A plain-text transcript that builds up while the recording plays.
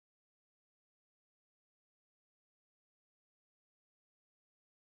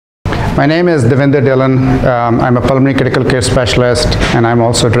My name is Devinder Dillon. I'm a pulmonary critical care specialist, and I'm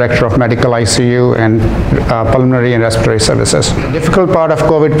also director of medical ICU and pulmonary and respiratory services. The difficult part of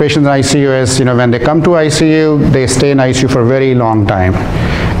COVID patients in ICU is, when they come to ICU, they stay in ICU for a very long time,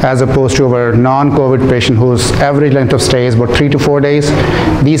 as opposed to our non-COVID patient whose average length of stay is about 3 to 4 days.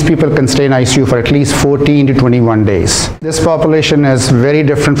 These people can stay in ICU for at least 14 to 21 days. This population is very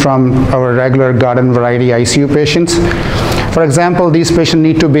different from our regular garden variety ICU patients. For example, these patients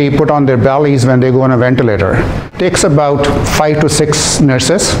need to be put on their bellies when they go on a ventilator. It takes about 5 to 6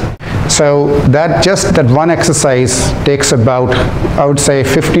 nurses. So that one exercise takes about, I would say,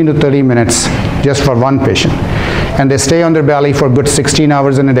 15 to 30 minutes just for one patient. And they stay on their belly for a good 16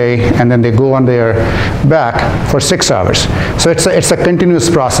 hours in a day, and then they go on their back for 6 hours. So it's a continuous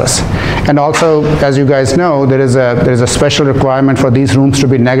process. And also, as you guys know, there is a special requirement for these rooms to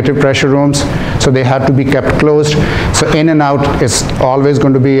be negative pressure rooms, so they have to be kept closed. So in and out is always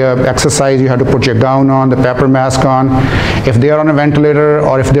going to be an exercise. You have to put your gown on, the pepper mask on. If they are on a ventilator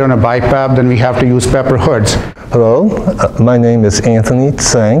or if they're on a BiPAP, then we have to use pepper hoods. Hello, my name is Anthony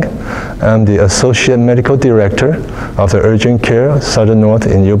Tsang. I'm the Associate Medical Director of the Urgent Care Sutter North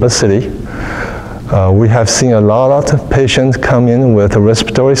in Yuba City. We have seen a lot of patients come in with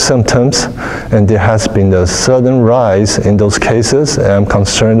respiratory symptoms, and there has been a sudden rise in those cases, and I'm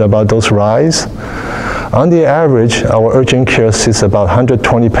concerned about those rise. On the average, our urgent care sees about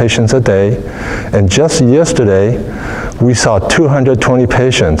 120 patients a day, and just yesterday, we saw 220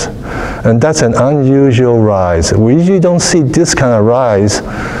 patients, and that's an unusual rise. We usually don't see this kind of rise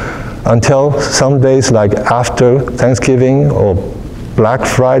until some days like after Thanksgiving or Black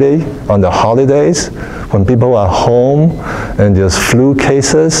Friday on the holidays, when people are home and there's flu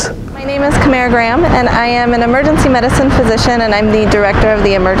cases. My name is Kamara Graham, and I am an emergency medicine physician, and I'm the director of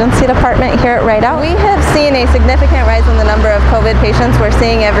the emergency department here at Rideout. We have seen a significant rise in the number of COVID patients we're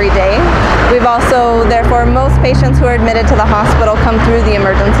seeing every day. We've also, therefore, most patients who are admitted to the hospital come through the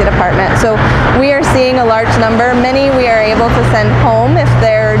emergency department. So we are seeing a large number. Many we are able to send home if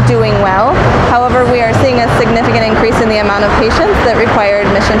they're doing well. However, we are seeing a significant increase in the amount of patients that require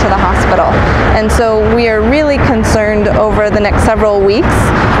admission to the hospital. And so we are really concerned over the next several weeks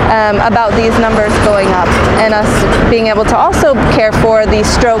about these numbers going up, and us being able to also care for the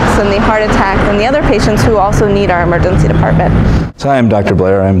strokes and the heart attacks and the other patients who also need our emergency department. So I am Dr.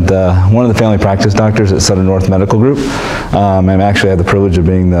 Blair. I'm one of the family practice doctors at Sutter North Medical Group. I actually have the privilege of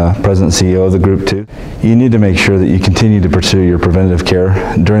being the president and CEO of the group too. You need to make sure that you continue to pursue your preventative care.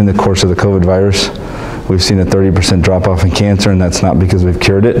 During the course of the COVID virus, we've seen a 30% drop off in cancer, and that's not because we've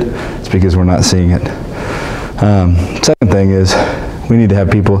cured it, it's because we're not seeing it. Second thing is, we need to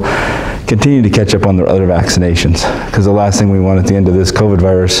have people continue to catch up on their other vaccinations, because the last thing we want at the end of this COVID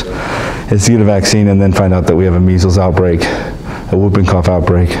virus is to get a vaccine and then find out that we have a measles outbreak, a whooping cough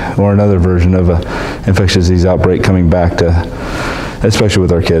outbreak, or another version of an infectious disease outbreak coming back to, especially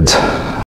with our kids.